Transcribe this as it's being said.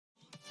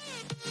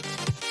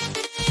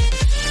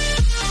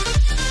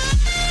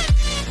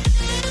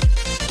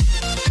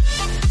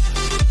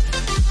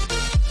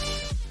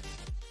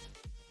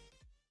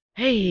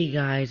Hey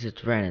guys,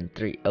 it's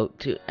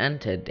Brandon302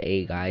 and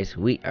today guys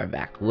we are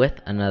back with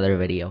another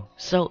video.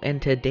 So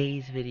in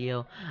today's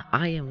video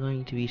I am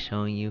going to be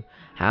showing you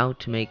how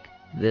to make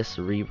this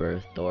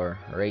rebirth door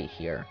right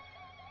here.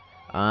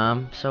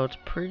 So it's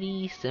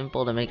pretty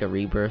simple to make a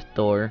rebirth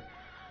door,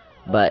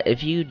 but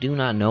if you do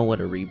not know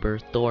what a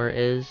rebirth door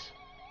is,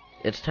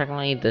 it's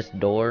technically this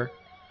door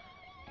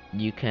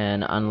you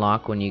can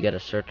unlock when you get a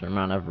certain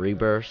amount of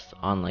rebirths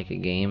on like a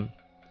game.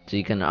 So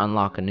you can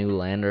unlock a new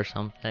land or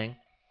something.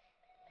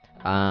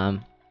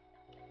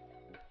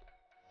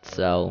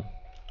 So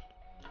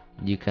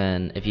you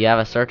can, if you have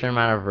a certain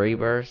amount of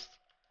rebirths,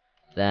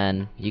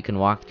 then you can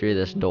walk through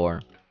this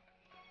door.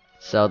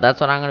 So that's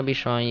what I'm going to be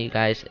showing you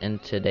guys in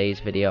today's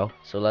video.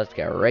 So let's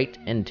get right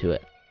into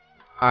it.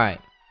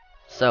 Alright,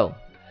 so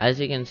as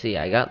you can see,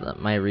 I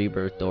got my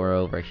rebirth door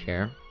over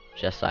here,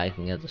 just so I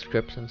can get the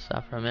scripts and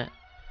stuff from it.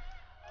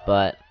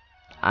 But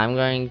I'm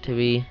going to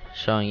be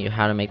showing you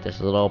how to make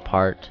this little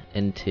part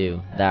into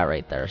that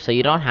right there. So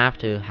you don't have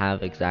to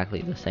have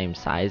exactly the same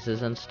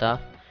sizes and stuff.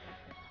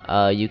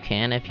 You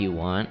can if you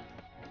want,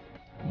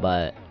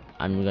 but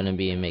I'm going to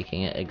be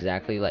making it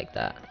exactly like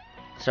that.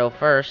 So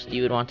first,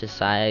 you would want to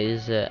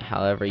size it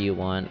however you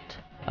want.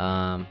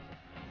 So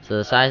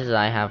the sizes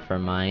I have for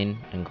mine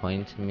in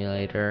Coin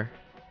Simulator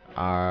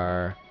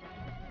are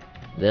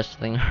this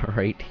thing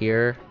right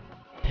here.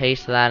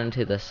 Paste that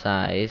into the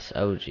size.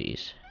 Oh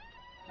geez.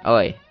 Oh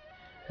wait,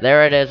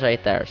 there it is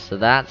right there. So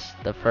that's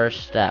the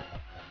first step.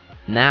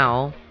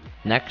 Now,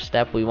 next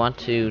step, we want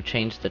to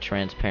change the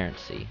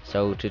transparency.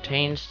 So to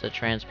change the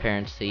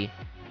transparency,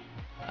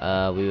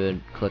 we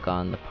would click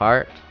on the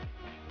part,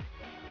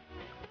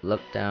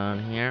 look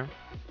down here,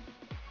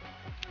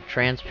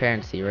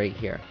 transparency right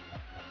here.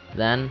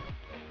 Then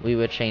we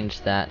would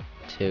change that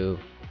to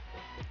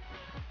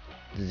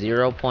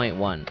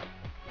 0.1.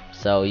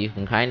 So you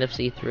can kind of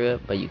see through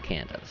it, but you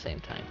can't at the same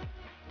time.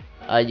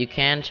 You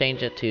can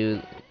change it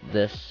to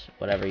this,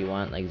 whatever you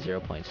want, like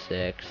 0.6,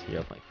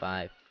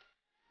 0.5.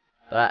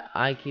 But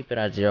I keep it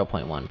at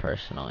 0.1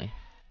 personally.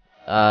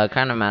 It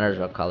kind of matters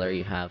what color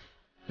you have.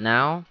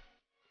 Now,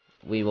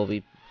 we will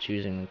be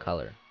choosing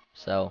color.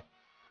 So,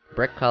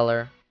 brick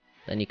color,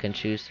 then you can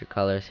choose your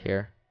colors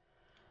here.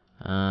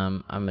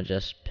 I'm gonna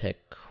just pick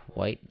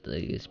white.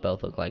 These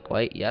both look like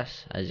white,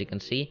 yes, as you can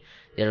see.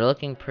 They're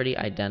looking pretty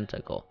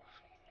identical.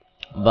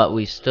 But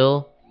we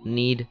still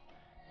need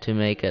to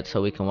make it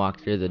so we can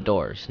walk through the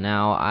doors.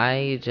 Now,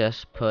 I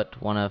just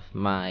put one of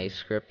my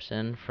scripts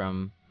in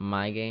from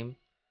my game.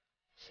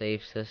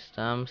 Save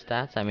system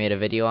stats. I made a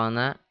video on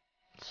that,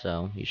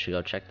 so you should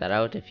go check that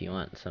out if you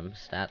want some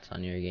stats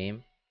on your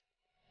game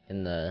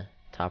in the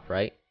top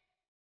right.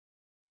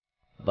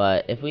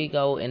 But if we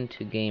go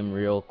into game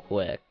real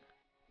quick,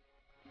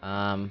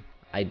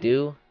 I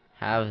do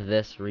have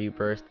this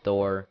rebirth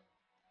door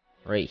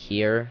right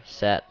here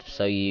set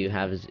so you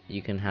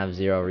can have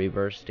 0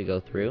 rebirths to go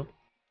through.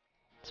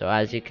 So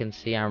as you can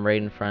see, I'm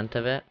right in front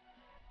of it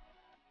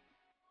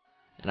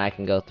and I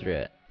can go through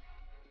it.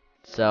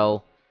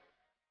 So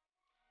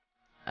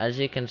as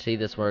you can see,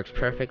 this works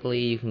perfectly.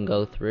 You can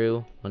go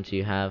through once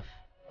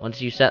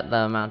you set the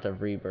amount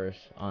of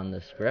rebirths on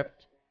the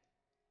script.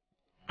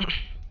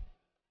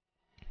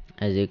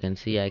 As you can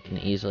see, I can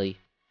easily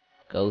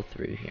go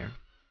through here.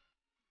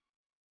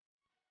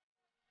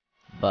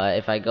 But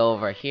if I go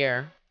over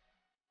here,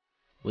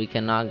 we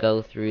cannot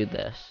go through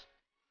this.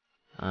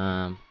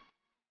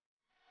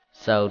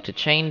 So to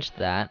change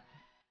that,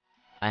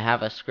 I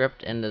have a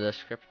script in the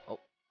description. Oh.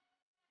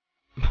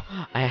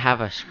 I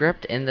have a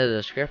script in the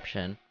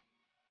description.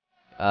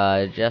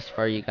 Just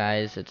for you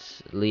guys,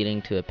 it's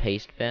leading to a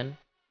paste bin.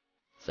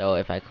 So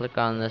if I click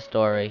on this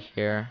door right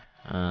here,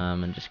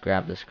 and just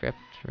grab the script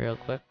real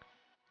quick,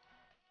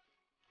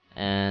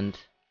 and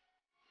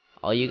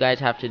all you guys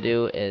have to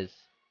do is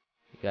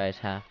you guys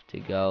have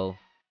to go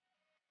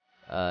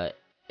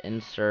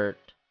insert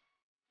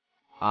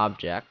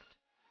object.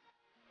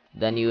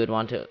 Then you would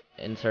want to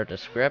insert a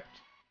script,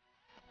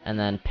 and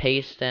then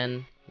paste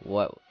in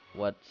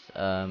what's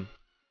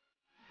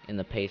in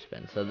the paste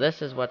bin. So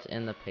this is what's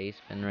in the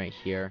paste bin right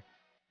here.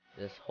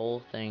 This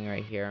whole thing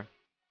right here.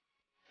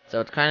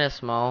 So it's kind of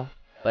small,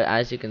 but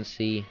as you can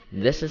see,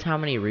 this is how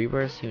many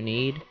rebirths you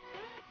need.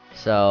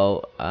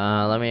 So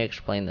let me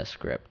explain the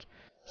script.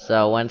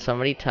 So when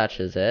somebody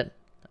touches it,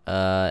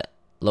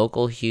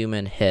 local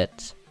human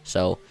hits.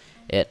 So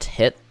it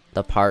hit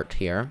the part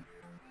here.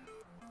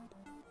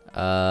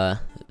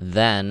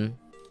 Then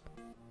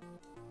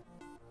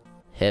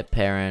hit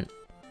parent.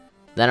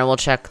 Then it will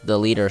check the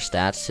leader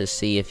stats to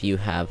see if you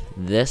have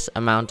this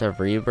amount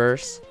of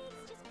rebirths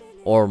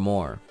or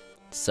more.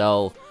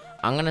 So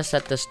I'm gonna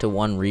set this to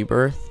 1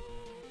 rebirth,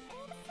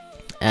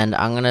 and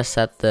I'm gonna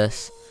set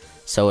this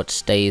so it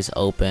stays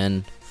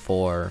open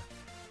for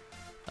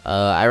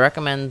I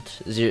recommend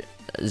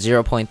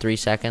 0.3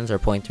 seconds or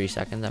 0.3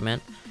 seconds I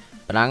meant,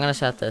 but I'm gonna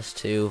set this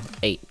to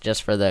 8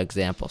 just for the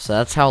example. So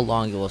that's how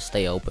long it will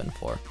stay open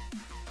for.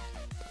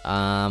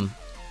 So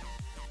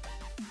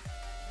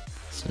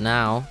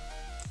now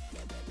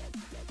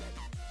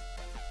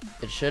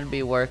it should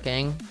be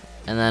working.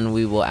 and then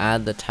we will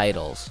add the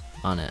titles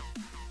on it.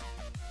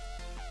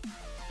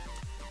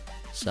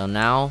 So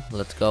now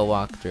let's go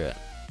walk through it.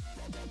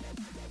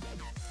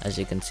 As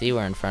you can see,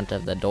 we're in front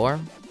of the door.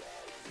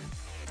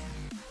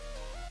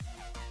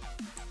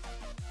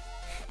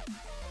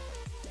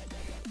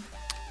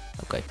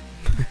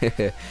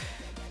 Okay.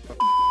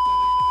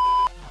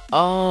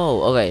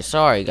 Oh, okay,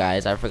 sorry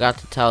guys, I forgot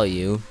to tell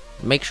you.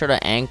 Make sure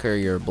to anchor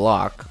your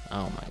block.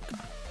 Oh my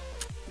god.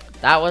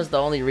 That was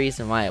the only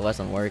reason why it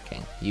wasn't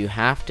working. You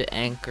have to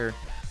anchor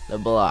the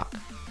block.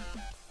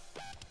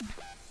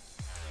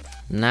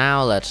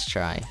 Now let's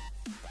try.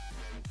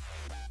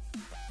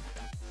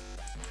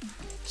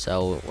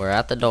 So we're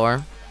at the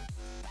door.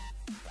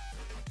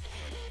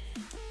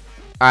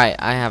 Alright,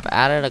 I have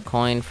added a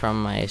coin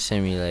from my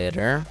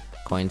simulator,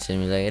 coin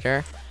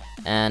simulator,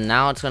 and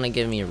now it's gonna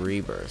give me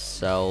rebirths.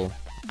 So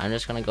I'm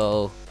just gonna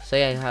go,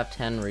 say I have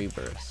 10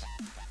 rebirths,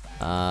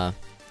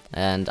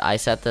 and I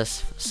set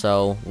this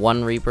so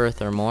 1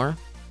 rebirth or more.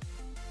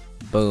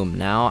 Boom,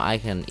 now I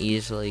can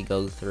easily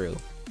go through.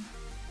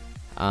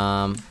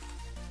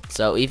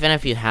 So even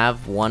if you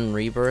have 1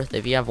 rebirth,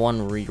 if you have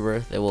 1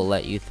 rebirth, it will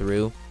let you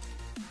through.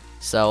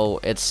 So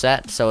it's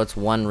set so it's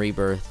 1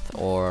 rebirth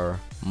or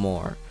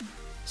more.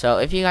 So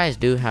if you guys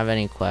do have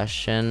any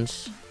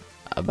questions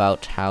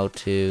about how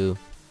to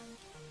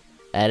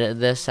edit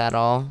this at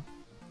all,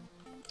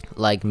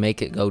 like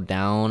make it go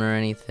down or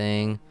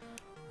anything,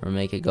 or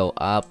make it go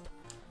up,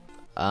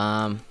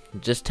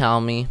 just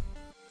tell me.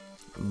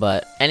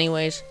 But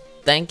anyways,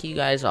 thank you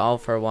guys all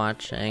for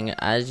watching.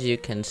 As you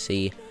can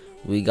see,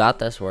 we got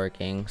this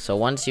working. So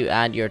once you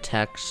add your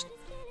text,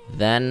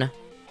 then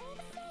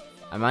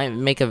I might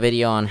make a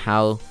video on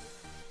how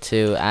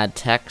to add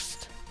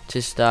text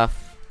to stuff.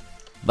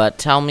 But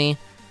tell me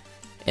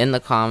in the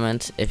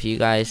comments if you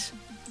guys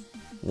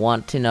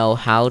want to know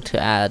how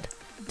to add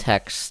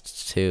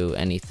text to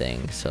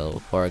anything. So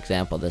for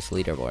example, this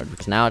leaderboard,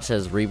 because now it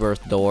says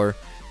rebirth door.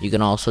 You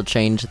can also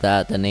change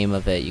that, the name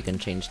of it. You can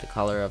change the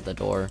color of the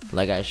door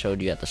like I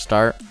showed you at the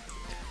start.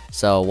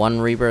 So 1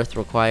 rebirth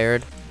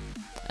required,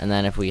 and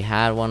then if we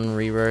had 1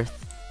 rebirth,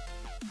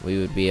 we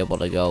would be able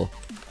to go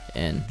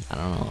in. I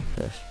don't know if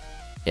this,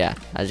 yeah,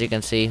 as you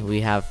can see,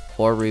 we have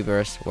 4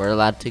 rebirths. We're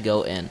allowed to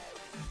go in.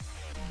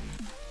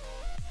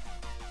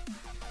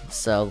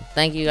 So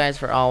thank you guys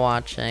for all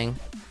watching.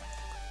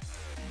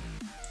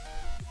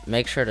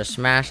 Make sure to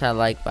smash that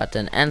like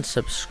button and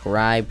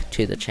subscribe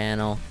to the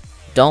channel.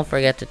 Don't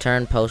forget to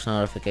turn post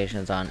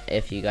notifications on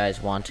if you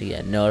guys want to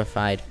get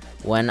notified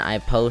when I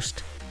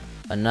post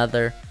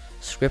another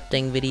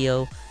scripting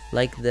video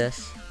like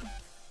this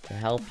to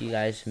help you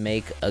guys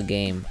make a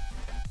game.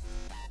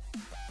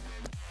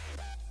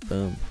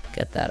 Boom,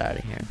 get that out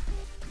of here.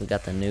 We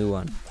got the new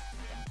one.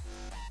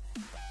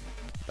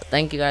 But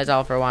thank you guys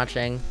all for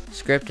watching.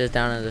 Script is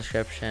down in the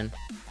description.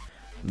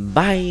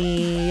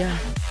 Bye.